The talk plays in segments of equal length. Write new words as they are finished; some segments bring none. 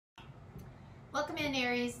Welcome in,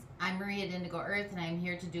 Aries. I'm Marie at Indigo Earth, and I'm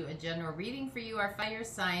here to do a general reading for you, our fire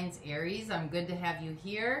signs, Aries. I'm good to have you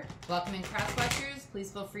here. Welcome in, cross-watchers. Please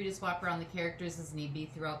feel free to swap around the characters as need be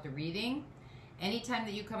throughout the reading. Anytime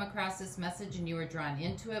that you come across this message and you were drawn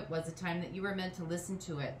into it was a time that you were meant to listen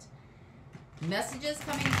to it. Messages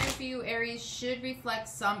coming through for you, Aries, should reflect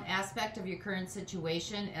some aspect of your current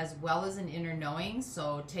situation as well as an inner knowing.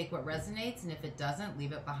 So take what resonates, and if it doesn't,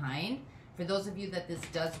 leave it behind. For those of you that this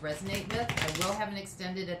does resonate with, I will have an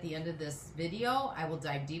extended at the end of this video. I will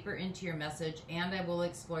dive deeper into your message, and I will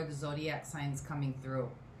explore the zodiac signs coming through.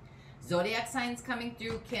 Zodiac signs coming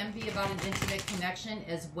through can be about an intimate connection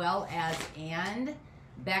as well as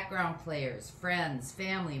background players, friends,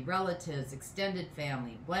 family, relatives, extended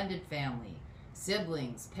family, blended family,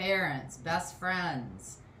 siblings, parents, best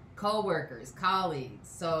friends, co-workers, colleagues.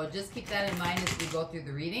 So just keep that in mind as we go through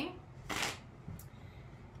the reading.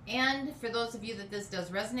 And for those of you that this does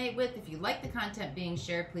resonate with, if you like the content being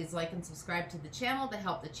shared, please like and subscribe to the channel to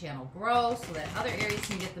help the channel grow so that other Aries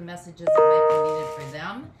can get the messages that might be needed for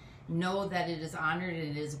them. Know that it is honored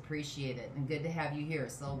and it is appreciated, and good to have you here.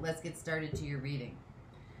 So let's get started to your reading.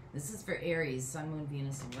 This is for Aries, Sun, Moon,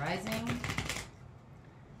 Venus, and Rising.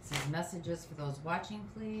 This is messages for those watching,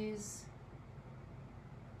 please.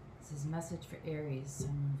 This is message for Aries, Sun,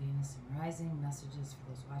 Moon, Venus, and Rising. Messages for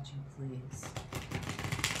those watching, please.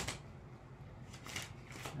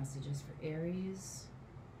 Messages for Aries,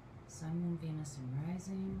 Sun, Moon, Venus, and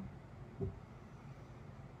Rising.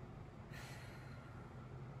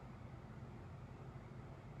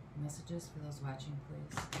 Messages for those watching,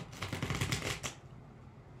 please.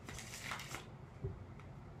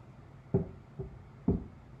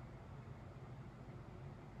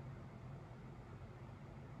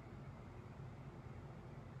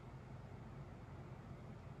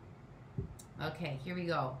 Okay, here we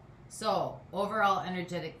go. So, overall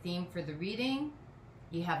energetic theme for the reading,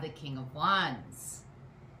 you have the King of Wands.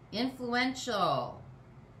 Influential,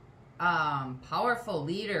 powerful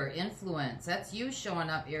leader, influence. That's you showing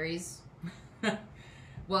up, Aries.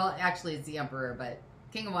 Well, actually, it's the Emperor, but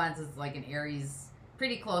King of Wands is like an Aries,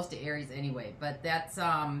 pretty close to Aries anyway. But that's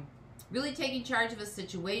really taking charge of a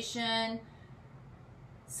situation,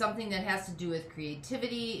 something that has to do with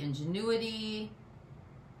creativity, ingenuity,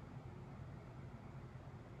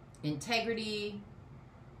 integrity,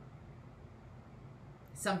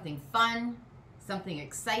 something fun, something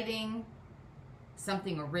exciting,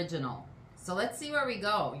 something original. So let's see where we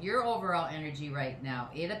go. Your overall energy right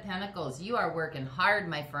now, Eight of Pentacles. You are working hard,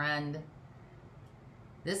 my friend.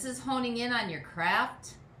 This is honing in on your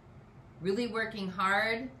craft, really working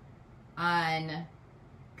hard on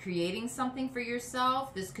creating something for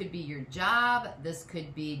yourself. This could be your job. This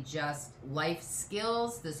could be just life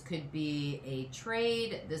skills. This could be a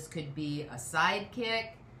trade. This could be a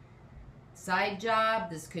sidekick, side job.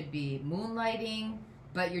 This could be moonlighting,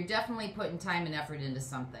 but you're definitely putting time and effort into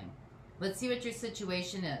something. Let's see what your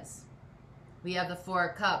situation is. We have the Four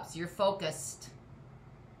of Cups. You're focused.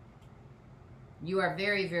 You are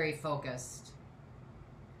very, very focused.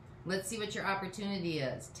 Let's see what your opportunity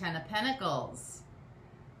is. Ten of Pentacles.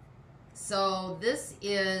 So this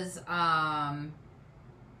is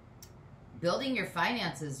building your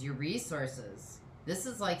finances, your resources. This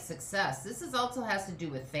is like success. This is also has to do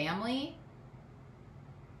with family,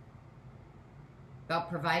 about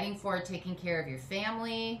providing for, taking care of your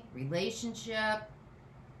family, relationship.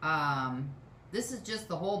 This is just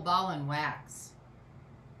the whole ball and wax,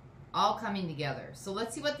 all coming together. So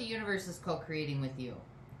let's see what the universe is co-creating with you.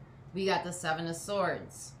 We got the Seven of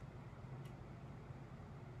Swords.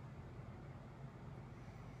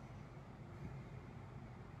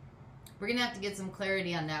 We're going to have to get some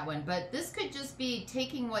clarity on that one. But this could just be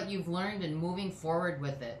taking what you've learned and moving forward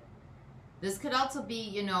with it. This could also be,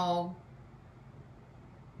 you know,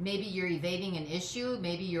 maybe you're evading an issue.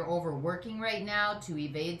 Maybe you're overworking right now to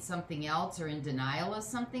evade something else or in denial of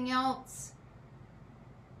something else.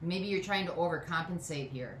 Maybe you're trying to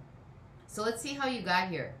overcompensate here. So let's see how you got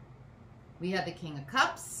here. We have the King of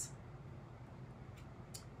Cups.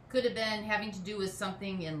 Could have been having to do with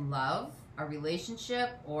something in love, a relationship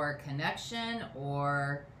or connection,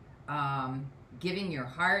 or giving your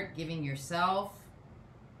heart, giving yourself.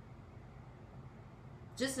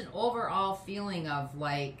 Just an overall feeling of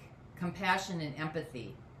like compassion and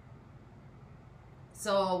empathy.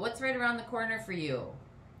 So what's right around the corner for you?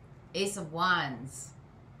 Ace of Wands.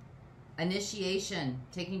 Initiation,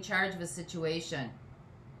 taking charge of a situation.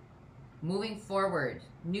 Moving forward,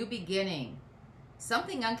 new beginning.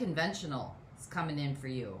 Something unconventional is coming in for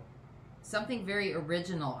you. Something very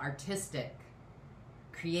original, artistic,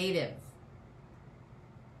 creative.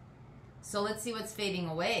 So let's see what's fading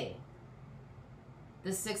away.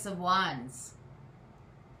 the Six of Wands.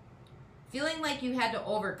 Feeling like you had to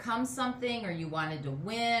overcome something, or you wanted to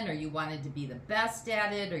win, or you wanted to be the best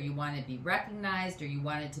at it, or you wanted to be recognized, or you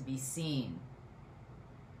wanted to be seen.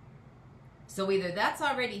 So either that's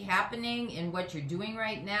already happening in what you're doing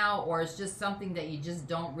right now, or it's just something that you just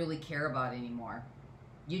don't really care about anymore.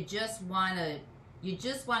 You just want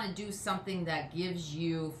to do something that gives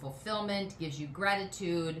you fulfillment, gives you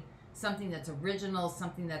gratitude, something that's original,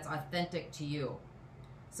 something that's authentic to you.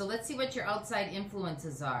 So let's see what your outside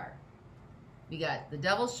influences are. We got the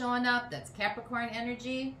Devil showing up. That's Capricorn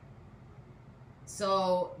energy.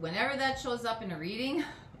 So whenever that shows up in a reading,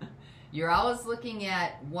 you're always looking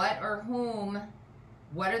at what or whom,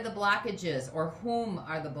 what are the blockages, or whom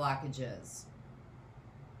are the blockages?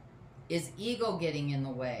 Is ego getting in the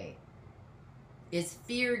way? Is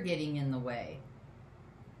fear getting in the way?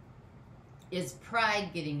 Is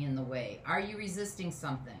pride getting in the way? Are you resisting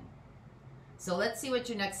something? So let's see what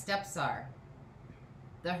your next steps are.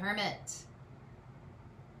 The Hermit.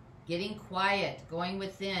 Getting quiet, going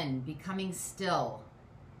within, becoming still,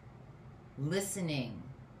 listening,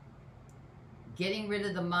 getting rid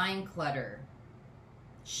of the mind clutter,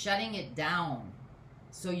 shutting it down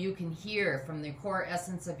so you can hear from the core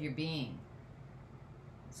essence of your being.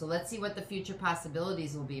 So let's see what the future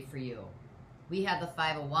possibilities will be for you. We have the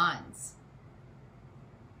Five of Wands.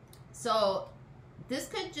 So this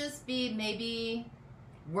could just be maybe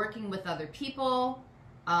working with other people.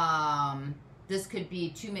 This could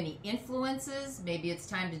be too many influences. Maybe it's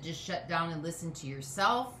time to just shut down and listen to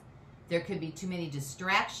yourself. There could be too many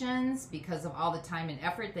distractions because of all the time and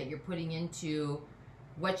effort that you're putting into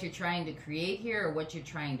what you're trying to create here or what you're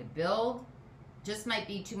trying to build. Just might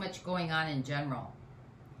be too much going on in general.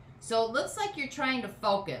 So it looks like you're trying to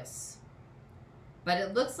focus, but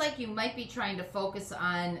it looks like you might be trying to focus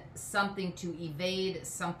on something to evade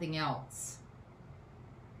something else.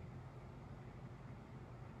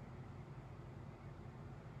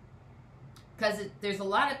 Because there's a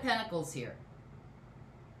lot of pentacles here.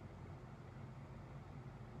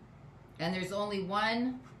 And there's only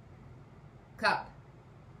one cup,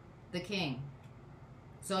 the King.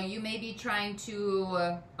 So you may be trying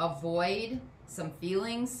to avoid some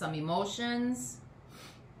feelings, some emotions.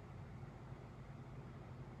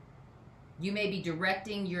 You may be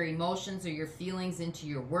directing your emotions or your feelings into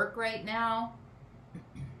your work right now.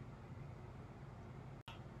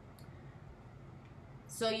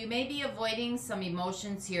 So you may be avoiding some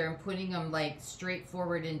emotions here and putting them like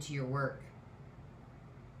straightforward into your work.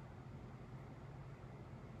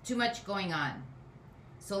 Too much going on.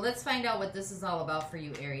 So let's find out what this is all about for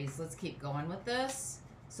you, Aries. Let's keep going with this.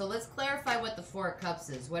 So let's clarify what the Four of Cups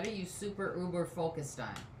is. What are you super uber focused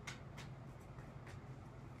on?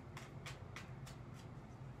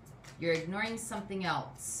 You're ignoring something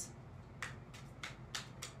else.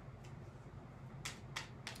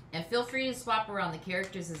 And feel free to swap around the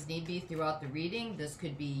characters as need be throughout the reading. This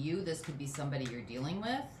could be you. This could be somebody you're dealing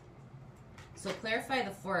with. So clarify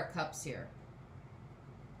the Four of Cups here.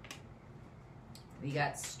 We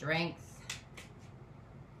got Strength.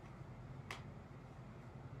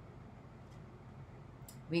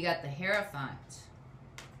 We got the Hierophant.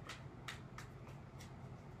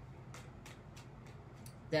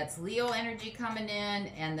 That's Leo energy coming in,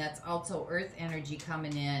 and that's also Earth energy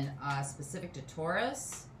coming in, specific to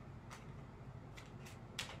Taurus.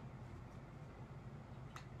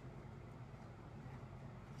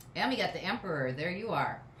 And we got the Emperor. There you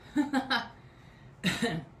are.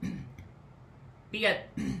 We got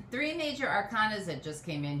 3 major arcanas that just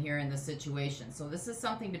came in here in the situation. So this is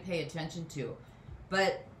something to pay attention to.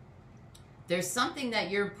 But there's something that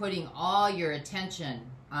you're putting all your attention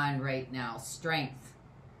on right now. Strength.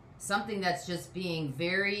 Something that's just being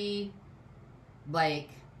very, like,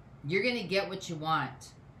 you're going to get what you want.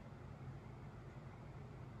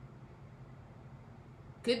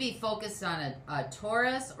 Could be focused on a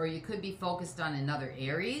Taurus, or you could be focused on another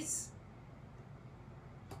Aries.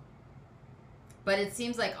 But it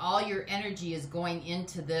seems like all your energy is going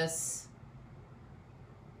into this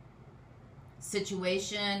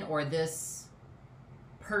situation or this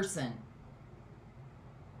person.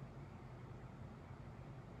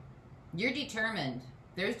 You're determined.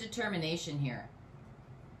 There's determination here.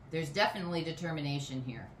 There's definitely determination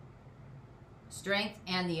here. Strength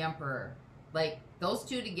and the Emperor. Like, those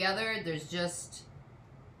two together, there's just...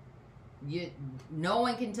 no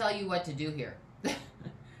one can tell you what to do here.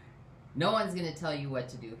 No one's going to tell you what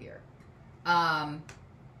to do here.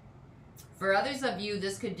 For others of you,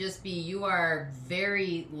 this could just be you are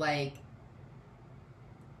very, like,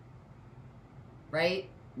 right?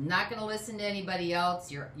 Not going to listen to anybody else.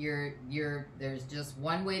 There's just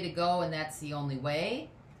one way to go, and that's the only way.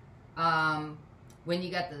 When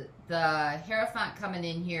you got the Hierophant coming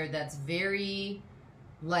in here, that's very,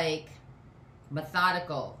 like,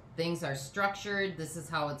 methodical. Things are structured. This is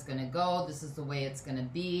how it's going to go. This is the way it's going to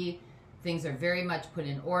be. Things are very much put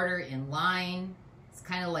in order, in line. It's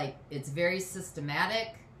kind of like, it's very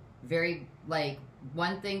systematic. Very, like,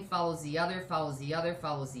 one thing follows the other, follows the other,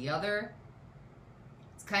 follows the other.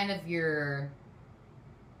 It's kind of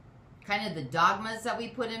the dogmas that we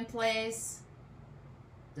put in place,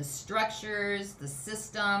 the structures, the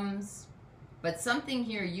systems, but something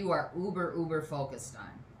here you are uber focused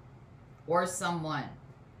on, or someone.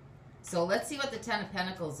 So let's see what the Ten of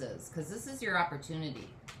Pentacles is, because this is your opportunity.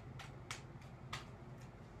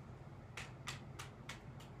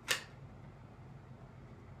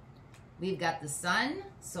 We've got the Sun,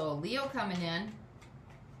 so Leo coming in.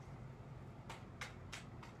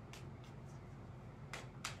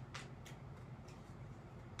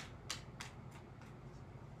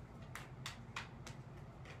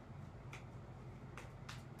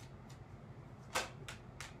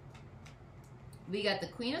 We got the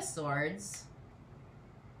Queen of Swords.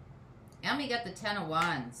 And we got the Ten of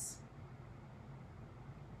Wands.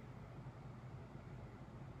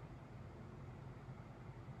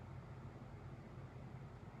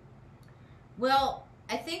 Well,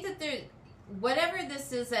 I think that whatever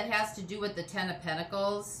this is that has to do with the Ten of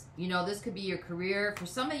Pentacles, you know, this could be your career. For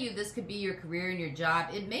some of you, this could be your career and your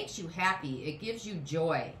job. It makes you happy. It gives you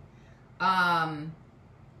joy. But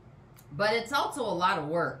it's also a lot of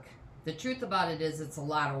work. The truth about it is it's a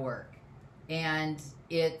lot of work. And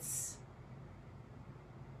it's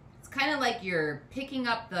kind of like you're picking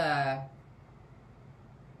up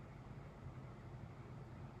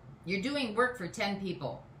you're doing work for 10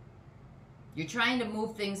 people. You're trying to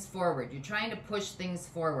move things forward. You're trying to push things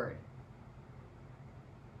forward.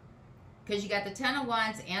 Because you got the Ten of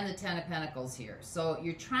Wands and the Ten of Pentacles here. So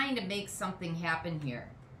you're trying to make something happen here.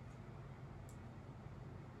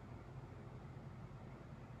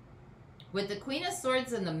 With the Queen of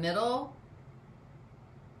Swords in the middle,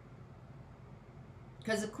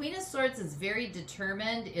 because the Queen of Swords is very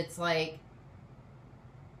determined. It's like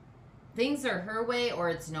things are her way or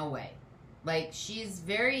it's no way. Like, she's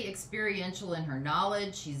very experiential in her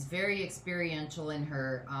knowledge. She's very experiential in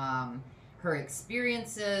her her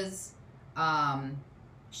experiences.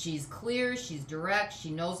 She's clear. She's direct. She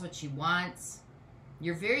knows what she wants.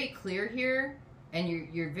 You're very clear here, and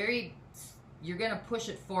you're going to push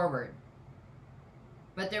it forward.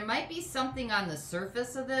 But there might be something on the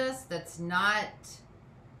surface of this that's not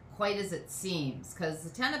quite as it seems. Because the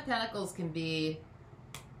Ten of Pentacles can be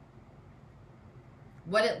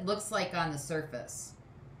what it looks like on the surface.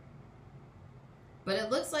 But it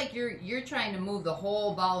looks like you're trying to move the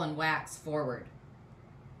whole ball and wax forward.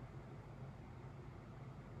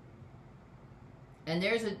 And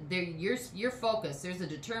you're focused.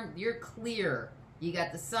 You're clear. You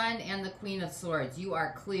got the Sun and the Queen of Swords. You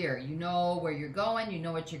are clear. You know where you're going. You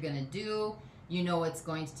know what you're going to do. You know it's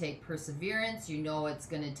going to take perseverance. You know it's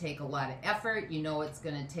going to take a lot of effort. You know it's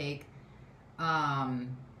going to take a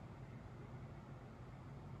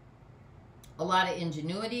lot of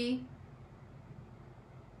ingenuity.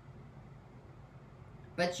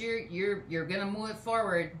 But you're going to move it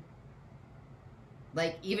forward.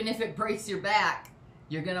 Like, even if it breaks your back,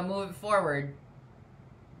 you're going to move it forward.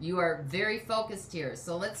 You are very focused here.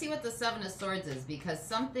 So let's see what the Seven of Swords is, because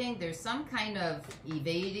there's some kind of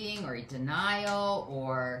evading or denial,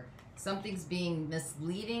 or something's being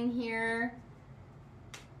misleading here.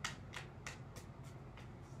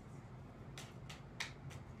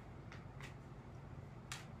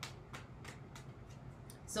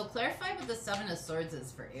 So clarify what the Seven of Swords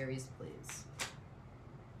is for Aries, please.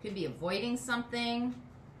 Could be avoiding something.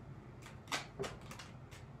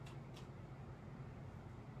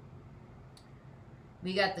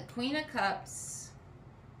 We got the Queen of Cups.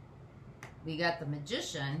 We got the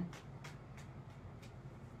Magician.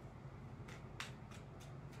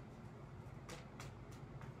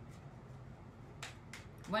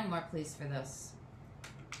 One more, please, for this.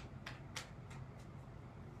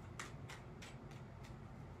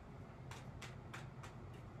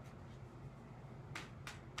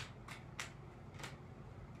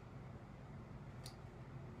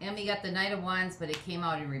 And we got the Knight of Wands, but it came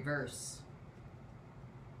out in reverse.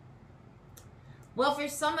 Well, for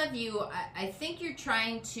some of you, I think you're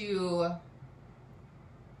trying to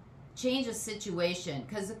change a situation,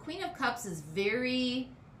 because the Queen of Cups is very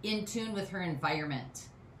in tune with her environment.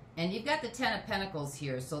 And you've got the Ten of Pentacles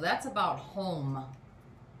here, so that's about home.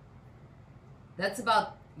 That's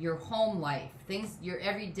about your home life, things, your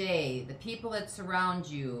everyday, the people that surround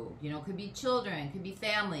you, you know, could be children, could be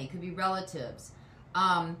family, could be relatives.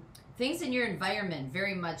 Things in your environment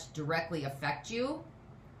very much directly affect you.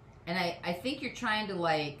 And I think you're trying to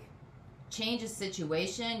like change a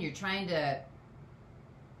situation. You're trying to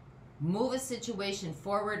move a situation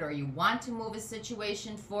forward, or you want to move a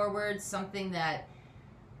situation forward, something that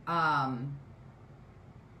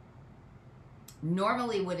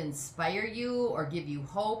normally would inspire you or give you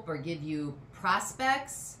hope or give you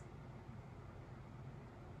prospects,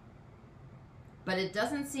 but it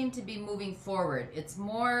doesn't seem to be moving forward. It's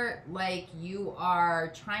more like you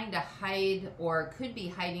are trying to hide, or could be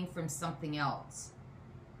hiding from something else.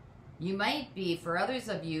 You might be, for others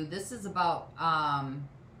of you, this is about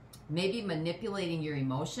maybe manipulating your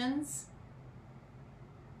emotions.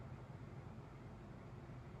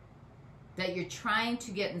 That you're trying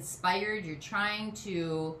to get inspired, you're trying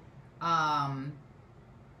to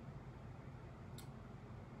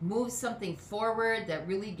move something forward that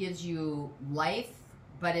really gives you life,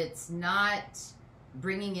 but it's not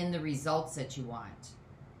bringing in the results that you want.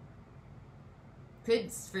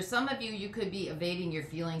 For some of you, you could be evading your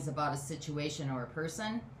feelings about a situation or a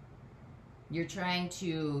person. You're trying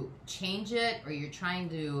to change it, or you're trying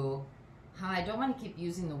to, I don't want to keep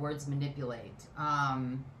using the words manipulate.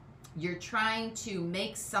 You're trying to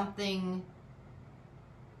make something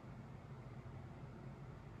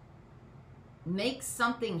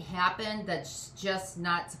happen that's just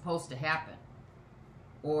not supposed to happen.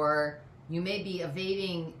 Or you may be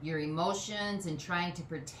evading your emotions and trying to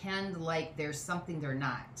pretend like there's something they're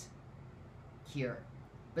not here.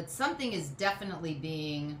 But something is definitely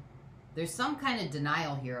there's some kind of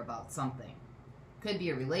denial here about something. Could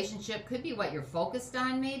be a relationship, could be what you're focused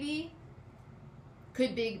on maybe.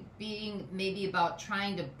 Could be being maybe about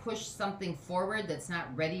trying to push something forward that's not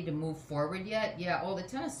ready to move forward yet. Yeah, oh, the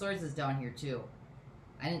Ten of Swords is down here too.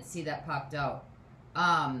 I didn't see that popped out.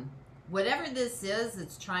 Whatever this is,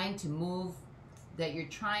 it's trying to move, that you're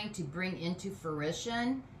trying to bring into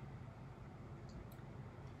fruition.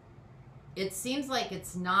 It seems like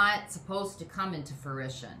it's not supposed to come into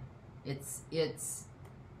fruition. It's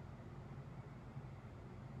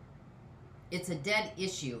a dead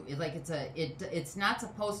issue. It's not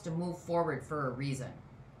supposed to move forward for a reason,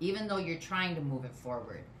 even though you're trying to move it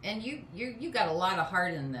forward. And you got a lot of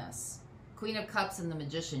heart in this. Queen of Cups and the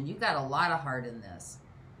Magician, you got a lot of heart in this.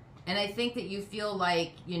 And I think that you feel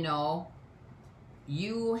like, you know,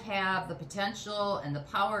 you have the potential and the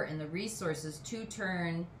power and the resources to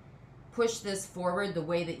push this forward the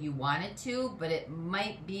way that you want it to, but it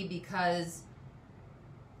might be because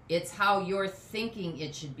it's how you're thinking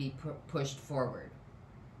it should be pushed forward.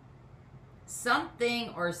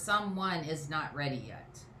 Something or someone is not ready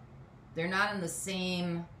yet. They're not in the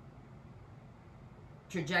same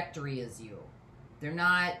trajectory as you. They're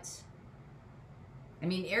not, I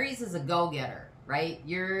mean, Aries is a go-getter, right?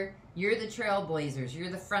 You're the trailblazers. You're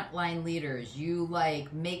the frontline leaders. You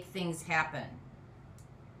like make things happen.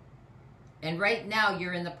 And right now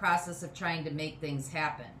you're in the process of trying to make things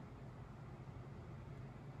happen.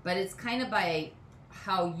 But it's kind of by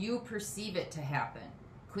how you perceive it to happen.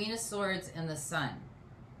 Queen of Swords and the Sun.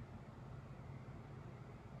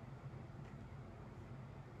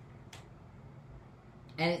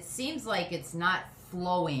 And it seems like it's not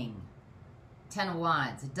flowing. Ten of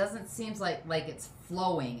Wands. It doesn't seem like it's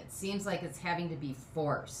flowing. It seems like it's having to be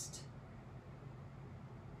forced.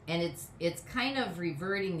 And it's kind of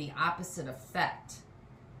reverting the opposite effect.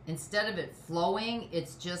 Instead of it flowing,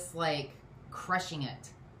 it's just like crushing it.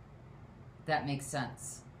 That makes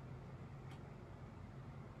sense.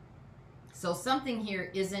 So something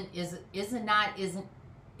here is not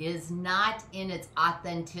in its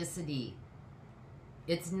authenticity.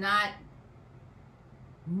 It's not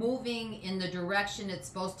moving in the direction it's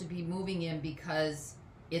supposed to be moving in because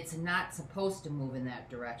it's not supposed to move in that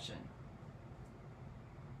direction.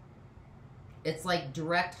 It's like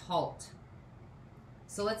direct halt.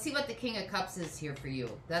 So let's see what the King of Cups is here for you.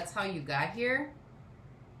 That's how you got here.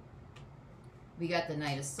 We got the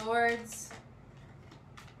Knight of Swords.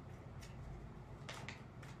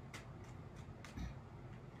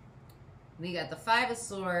 We got the Five of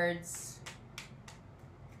Swords.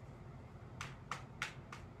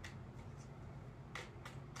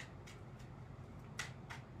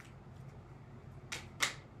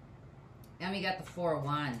 And we got the Four of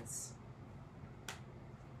Wands.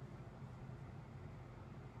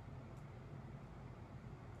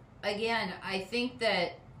 Again, I think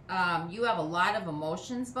that you have a lot of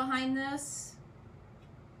emotions behind this.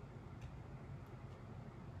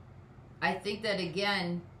 I think that,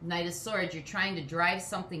 again, Knight of Swords, you're trying to drive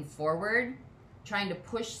something forward. trying to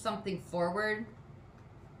push something forward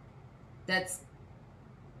that's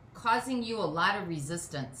causing you a lot of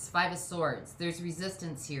resistance. Five of Swords. There's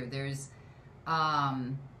resistance here. There's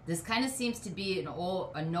this kind of seems to be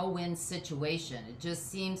a no-win situation. It just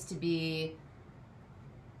seems to be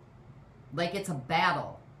like it's a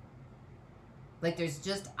battle. Like there's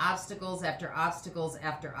just obstacles after obstacles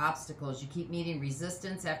after obstacles. You keep meeting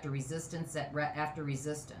resistance after resistance after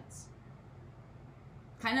resistance.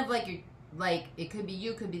 Kind of like you're, like it could be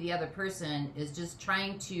you, could be the other person is just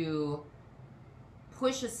trying to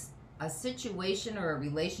push a situation or a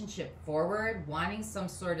relationship forward, wanting some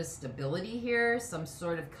sort of stability here, some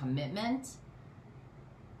sort of commitment.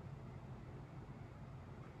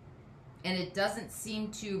 And it doesn't seem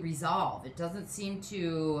to resolve. It doesn't seem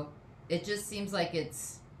to, it just seems like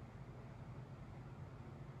it's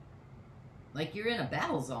like you're in a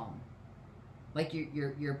battle zone. Like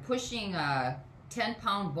you're pushing a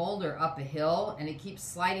 10-pound boulder up a hill and it keeps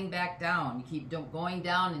sliding back down. You keep going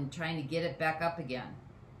down and trying to get it back up again.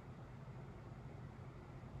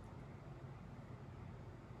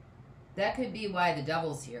 That could be why the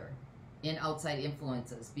devil's here in outside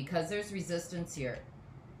influences, because there's resistance here.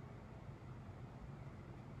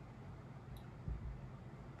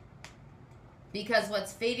 Because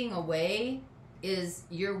what's fading away is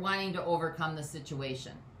you're wanting to overcome the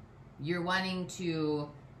situation. You're wanting to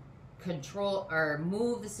control or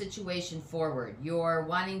move the situation forward. You're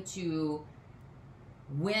wanting to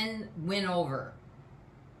win over.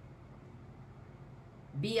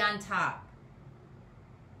 Be on top.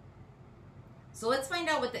 So let's find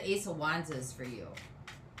out what the Ace of Wands is for you.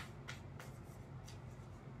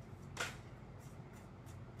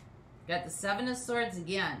 Got the Seven of Swords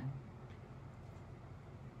again.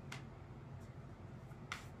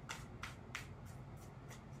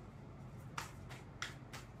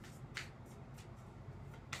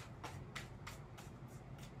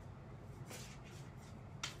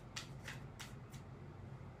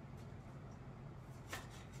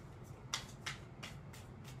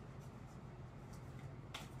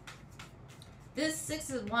 This Six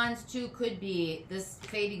of Wands too could be this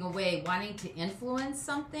fading away, wanting to influence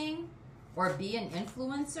something or be an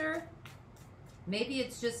influencer. Maybe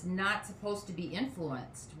it's just not supposed to be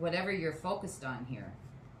influenced, whatever you're focused on here.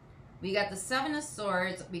 We got the Seven of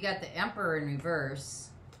Swords. We got the Emperor in reverse.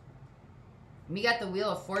 We got the Wheel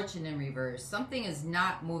of Fortune in reverse. Something is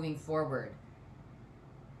not moving forward.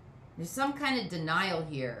 There's some kind of denial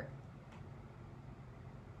here.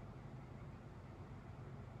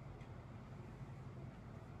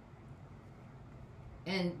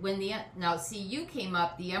 And when now see, you came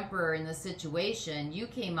up, the Emperor in the situation, you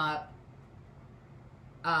came up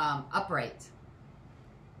upright,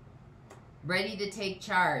 ready to take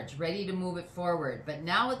charge, ready to move it forward. But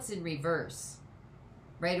now it's in reverse,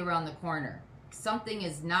 right around the corner. Something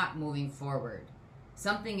is not moving forward.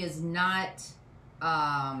 Something is not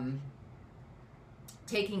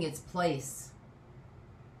taking its place.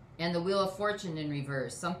 And the Wheel of Fortune in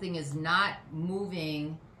reverse. Something is not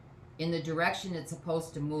moving in the direction it's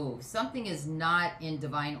supposed to move. Something is not in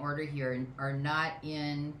divine order here, or not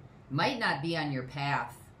in, might not be on your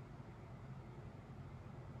path.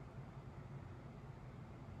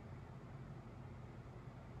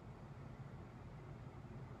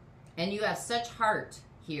 And you have such heart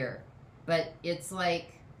here, but it's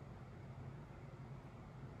like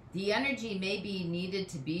the energy may be needed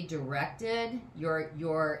to be directed.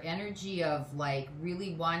 Your energy of like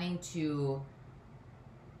really wanting to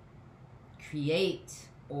create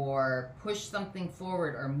or push something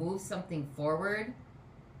forward or move something forward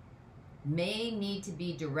may need to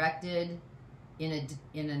be directed in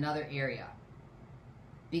another area,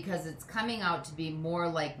 because it's coming out to be more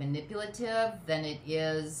like manipulative than it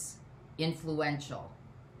is influential.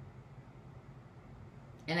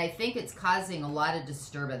 And I think it's causing a lot of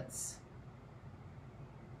disturbance.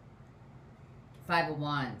 Five of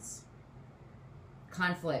Wands.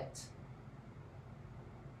 Conflict.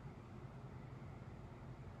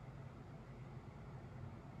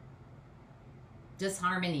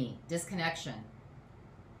 Disharmony, disconnection.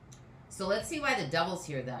 So let's see why the devil's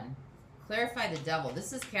here then. Clarify the devil.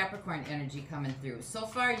 This is Capricorn energy coming through. So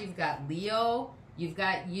far you've got Leo, you've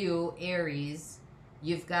got you, Aries,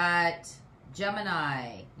 you've got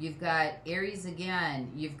Gemini, you've got Aries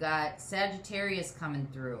again, you've got Sagittarius coming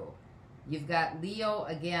through, you've got Leo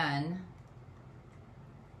again,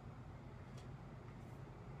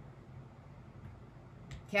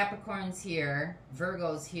 Capricorn's here,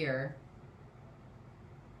 Virgo's here.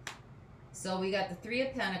 So we got the Three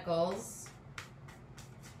of Pentacles,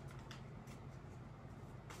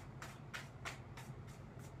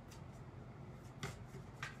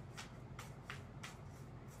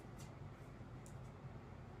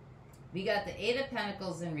 We got the Eight of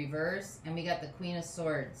Pentacles in reverse, and we got the Queen of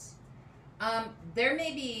Swords. There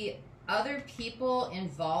may be other people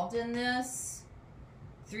involved in this.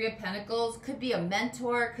 Three of Pentacles. Could be a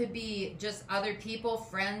mentor. Could be just other people,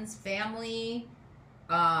 friends, family.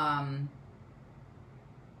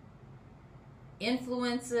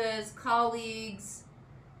 Influences, colleagues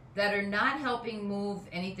that are not helping move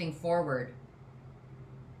anything forward.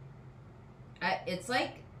 It's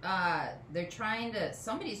like they're trying to,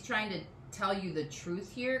 somebody's trying to tell you the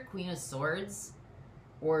truth here, Queen of Swords,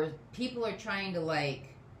 or people are trying to like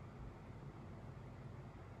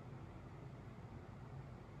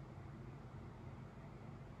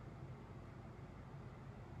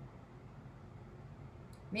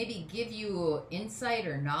maybe give you insight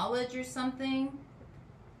or knowledge or something.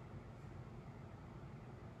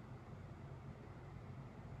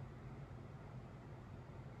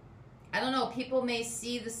 I don't know, people may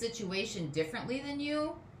see the situation differently than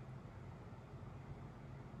you.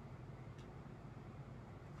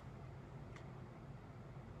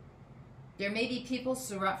 There may be people,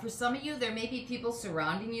 for some of you, there may be people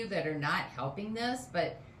surrounding you that are not helping this,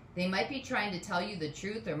 but they might be trying to tell you the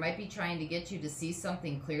truth, or might be trying to get you to see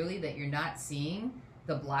something clearly that you're not seeing,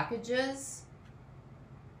 the blockages.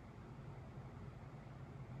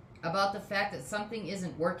 About the fact that something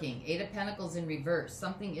isn't working. Eight of Pentacles in reverse.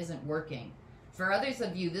 Something isn't working. For others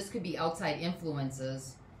of you, this could be outside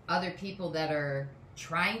influences. Other people that are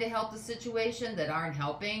trying to help the situation that aren't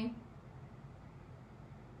helping.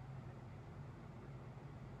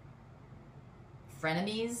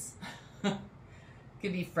 Frenemies.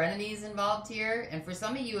 Could be frenemies involved here. And for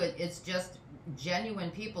some of you, it's just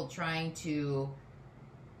genuine people trying to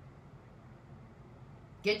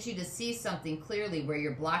get you to see something clearly where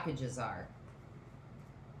your blockages are.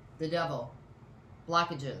 The Devil.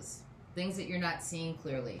 Blockages. Things that you're not seeing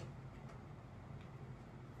clearly.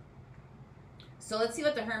 So let's see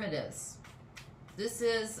what the Hermit is. This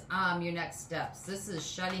is your next steps. This is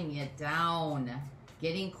shutting it down.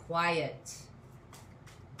 Getting quiet.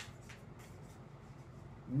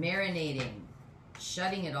 Marinating.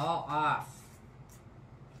 Shutting it all off.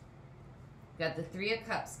 Got the Three of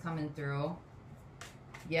Cups coming through.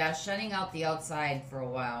 Yeah, shutting out the outside for a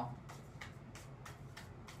while.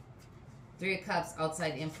 Three of Cups,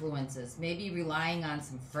 outside influences. Maybe relying on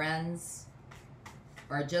some friends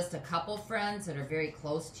or just a couple friends that are very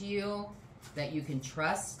close to you that you can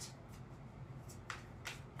trust.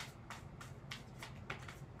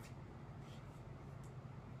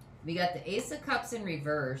 We got the Ace of Cups in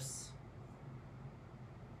reverse.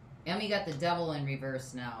 And we got the Devil in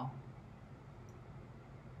reverse now.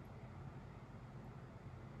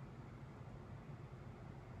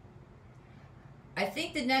 I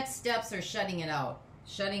think the next steps are shutting it out.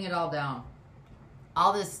 Shutting it all down.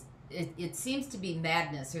 All this, it seems to be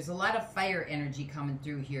madness. There's a lot of fire energy coming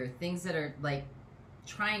through here. Things that are like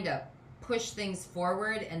trying to push things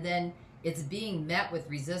forward, and then it's being met with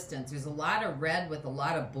resistance. There's a lot of red with a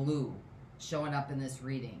lot of blue showing up in this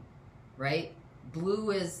reading, right?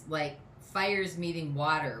 Blue is like fires meeting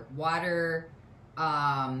water. Water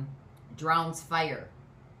drowns fire,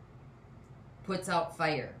 puts out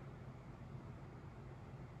fire.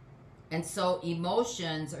 And so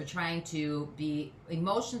emotions are trying to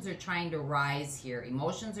rise here.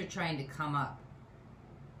 Emotions are trying to come up.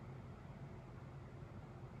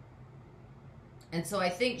 And so I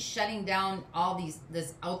think shutting down all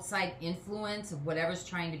this outside influence of whatever's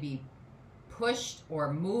trying to be pushed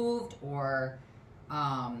or moved, or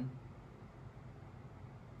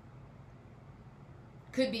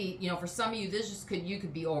could be, you know, for some of you, you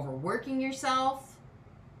could be overworking yourself.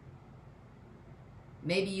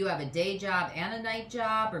 Maybe you have a day job and a night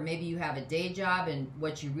job, or maybe you have a day job and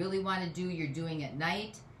what you really want to do, you're doing at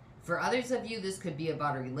night. For others of you, this could be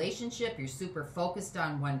about a relationship. You're super focused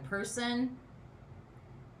on one person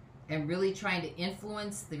and really trying to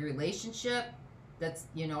influence the relationship that's,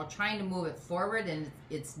 you know, trying to move it forward, and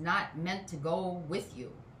it's not meant to go with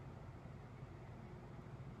you.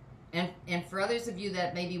 And for others of you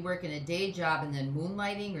that may be working a day job and then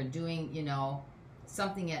moonlighting or doing, you know,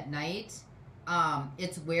 something at night,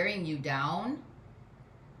 it's wearing you down.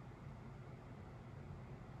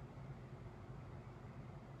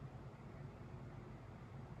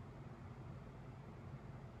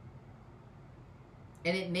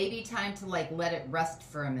 And it may be time to like let it rest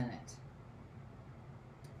for a minute.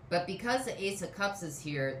 But because the Ace of Cups is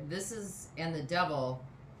here, this is, and the Devil,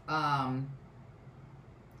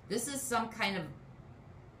 this is some kind of,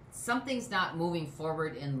 something's not moving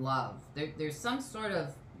forward in love. There's some sort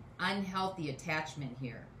of unhealthy attachment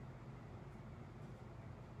here.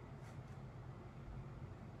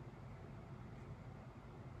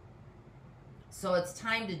 So it's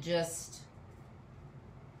time to just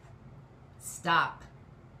stop.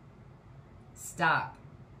 Stop.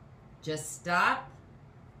 Just stop,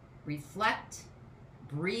 reflect,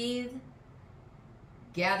 breathe,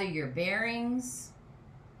 gather your bearings,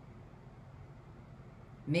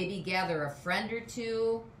 maybe gather a friend or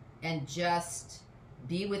two, and just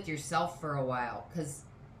be with yourself for a while, because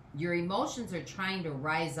your emotions are trying to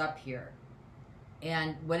rise up here.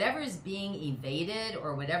 And whatever is being evaded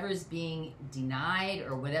or whatever is being denied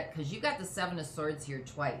or whatever, because you got the Seven of Swords here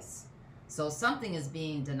twice. So something is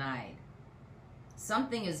being denied.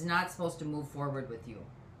 Something is not supposed to move forward with you.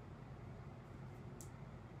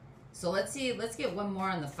 So let's see, let's get one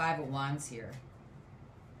more on the Five of Wands here.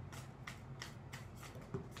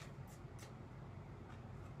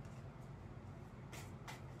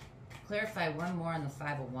 Clarify one more on the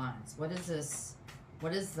Five of Wands. What is this?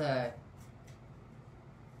 What is the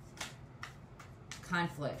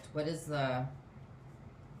conflict? What is the...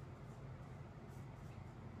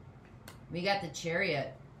 We got the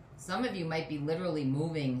Chariot. Some of you might be literally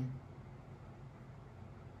moving,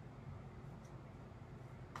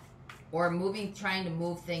 or moving, trying to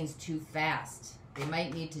move things too fast. They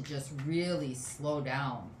might need to just really slow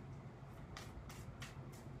down.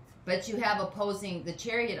 But you have opposing, the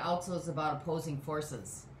Chariot also is about opposing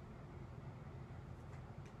forces.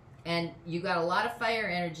 And you got a lot of fire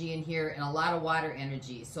energy in here and a lot of water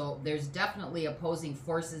energy. So there's definitely opposing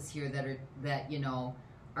forces here that you know,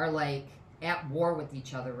 are like at war with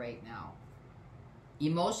each other right now.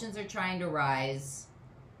 Emotions are trying to rise.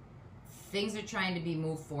 Things are trying to be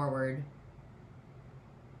moved forward.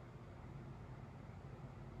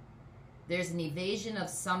 There's an evasion of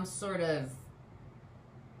some sort of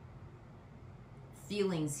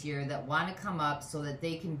feelings here that want to come up so that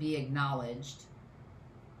they can be acknowledged.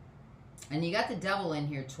 And you got the Devil in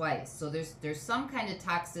here twice. So there's some kind of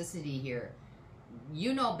toxicity here.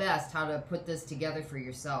 You know best how to put this together for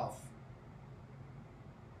yourself.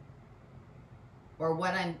 Or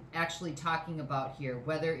what I'm actually talking about here,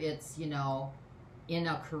 whether it's, you know, in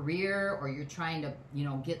a career, or you're trying to, you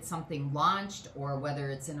know, get something launched, or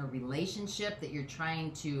whether it's in a relationship that you're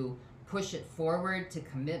trying to push it forward to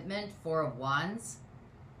commitment. Four of Wands.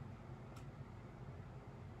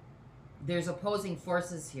 There's opposing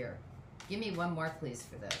forces here. Give me one more, please,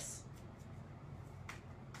 for this.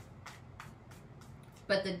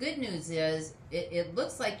 But the good news is, it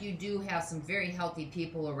looks like you do have some very healthy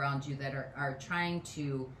people around you that are trying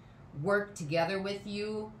to work together with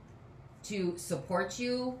you to support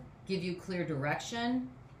you, give you clear direction,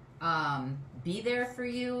 be there for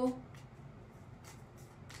you.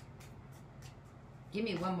 Give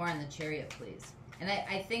me one more on the Chariot, please. And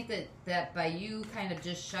I think that by you kind of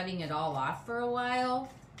just shutting it all off for a while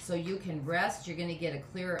so you can rest, you're going to get a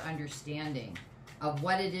clearer understanding of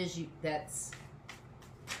what it is that's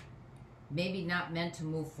maybe not meant to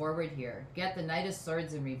move forward here. Get the Knight of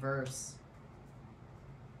Swords in reverse.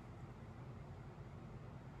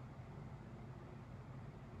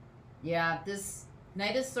 Yeah, this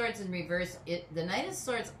Knight of Swords in reverse, the Knight of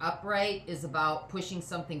Swords upright is about pushing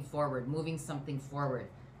something forward, moving something forward.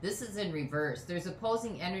 This is in reverse. There's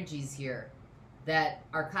opposing energies here that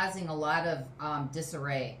are causing a lot of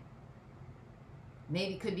disarray.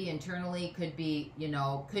 Maybe could be internally, could be, you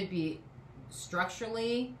know, could be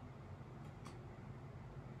structurally.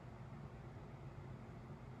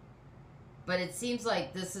 But it seems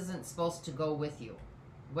like this isn't supposed to go with you,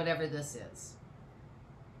 whatever this is.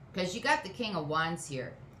 Because you got the King of Wands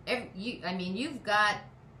here. I mean, you've got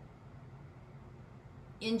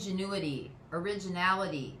ingenuity,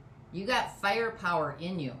 originality. You got firepower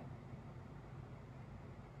in you.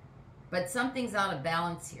 But something's out of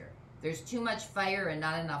balance here. There's too much fire and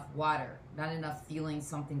not enough water. Not enough feeling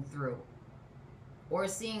something through. Or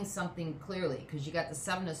seeing something clearly. Because you got the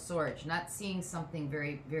Seven of Swords. You're not seeing something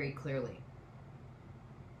very, very clearly.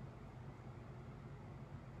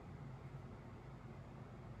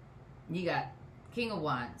 You got King of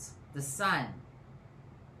Wands, the Sun,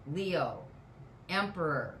 Leo,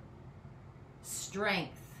 Emperor,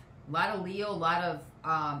 Strength. A lot of Leo, a lot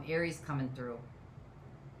of Aries coming through.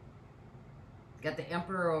 Got the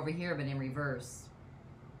Emperor over here, but in reverse.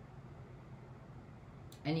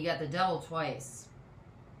 And you got the Devil twice.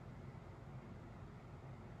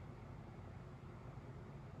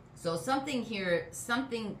 So something here, some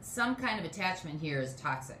kind of attachment here is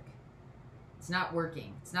toxic. It's not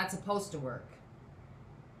working. It's not supposed to work.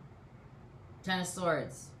 Ten of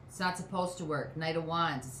Swords. It's not supposed to work. Knight of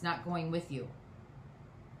Wands. It's not going with you.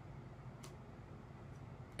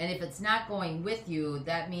 And if it's not going with you,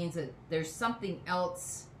 that means that there's something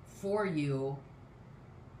else for you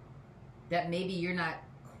that maybe you're not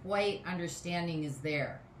quite understanding is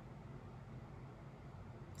there.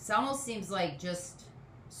 This almost seems like just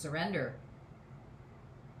surrender.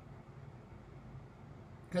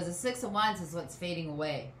 Because the Six of Wands is what's fading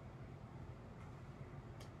away.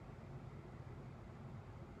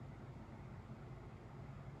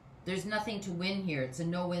 There's nothing to win here. It's a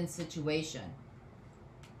no-win situation.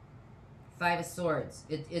 Five of Swords.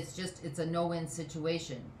 It's a no-win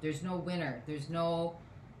situation. There's no winner. There's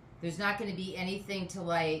not going to be anything to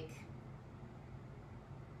like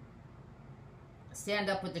stand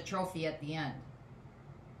up with the trophy at the end.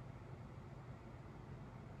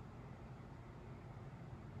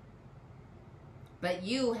 But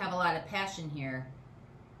you have a lot of passion here.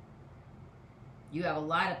 You have a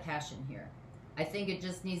lot of passion here. I think it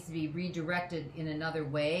just needs to be redirected in another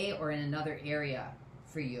way or in another area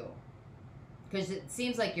for you. Because it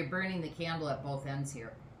seems like you're burning the candle at both ends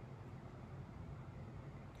here.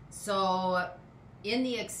 So in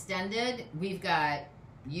the extended, we've got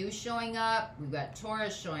you showing up. We've got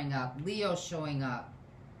Taurus showing up. Leo showing up.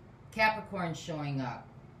 Capricorn showing up.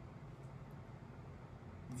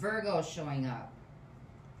 Virgo showing up.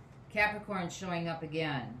 Capricorn showing up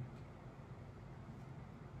again.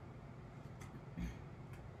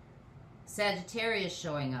 Sagittarius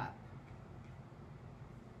showing up.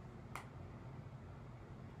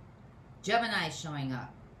 Gemini showing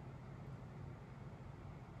up.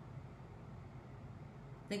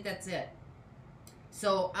 I think that's it.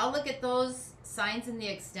 So I'll look at those signs in the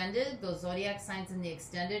extended, those zodiac signs in the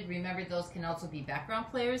extended. Remember, those can also be background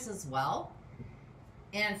players as well.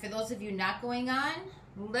 And for those of you not going on,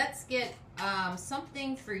 let's get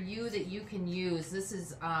something for you that you can use. This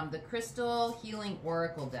is the Crystal Healing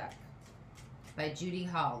Oracle deck by Judy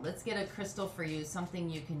Hall. Let's get a crystal for you, something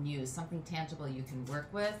you can use, something tangible you can work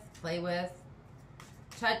with, play with,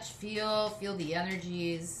 touch, feel the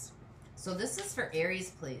energies. So this is for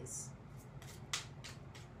Aries, please.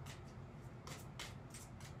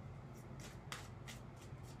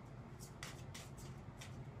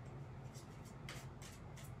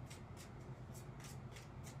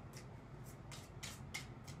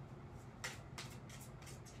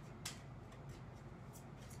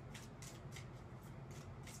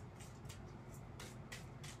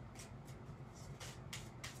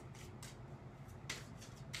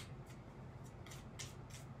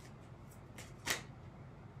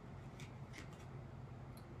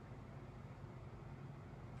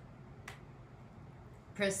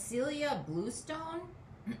 Priscilla Bluestone?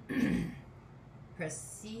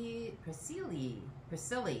 Priscilla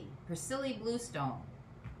Bluestone.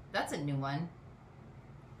 That's a new one.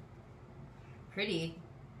 Pretty.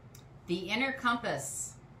 The Inner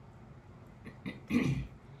Compass.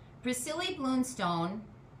 Priscilla Bluestone's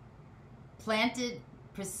planted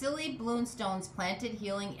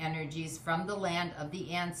healing energies from the land of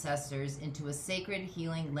the ancestors into a sacred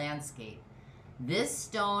healing landscape. This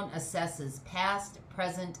stone assesses past,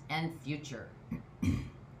 present, and future.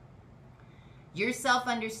 Your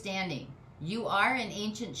self-understanding. You are an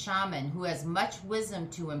ancient shaman who has much wisdom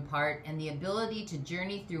to impart and the ability to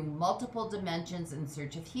journey through multiple dimensions in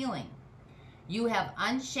search of healing. You have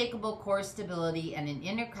unshakable core stability and an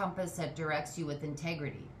inner compass that directs you with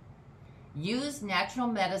integrity. Use natural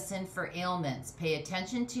medicine for ailments. Pay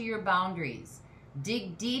attention to your boundaries.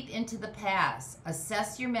 Dig deep into the past,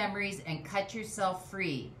 assess your memories, and cut yourself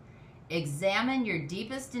free. Examine your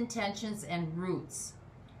deepest intentions and roots.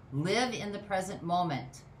 Live in the present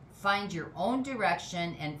moment. Find your own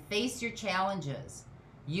direction and face your challenges.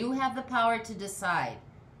 You have the power to decide.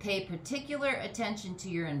 Pay particular attention to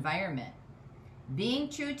your environment. Being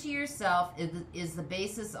true to yourself is the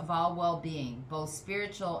basis of all well-being, both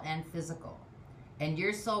spiritual and physical. And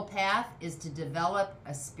your soul path is to develop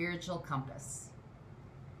a spiritual compass.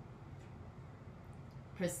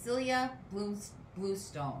 Priscilla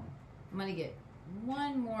Bluestone. I'm going to get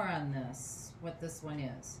one more on this, what this one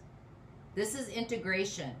is. This is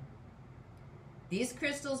integration. These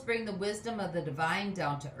crystals bring the wisdom of the divine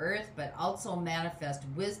down to earth, but also manifest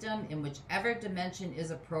wisdom in whichever dimension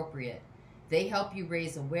is appropriate. They help you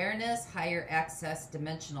raise awareness, higher access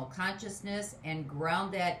dimensional consciousness, and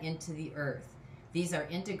ground that into the earth. These are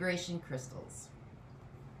integration crystals.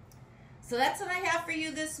 So that's what I have for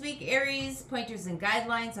you this week, Aries. Pointers and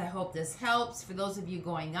guidelines. I hope this helps. For those of you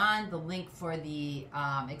going on, the link for the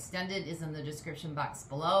extended is in the description box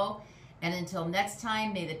below. And until next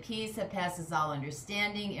time, may the peace that passes all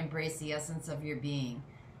understanding embrace the essence of your being.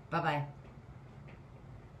 Bye-bye.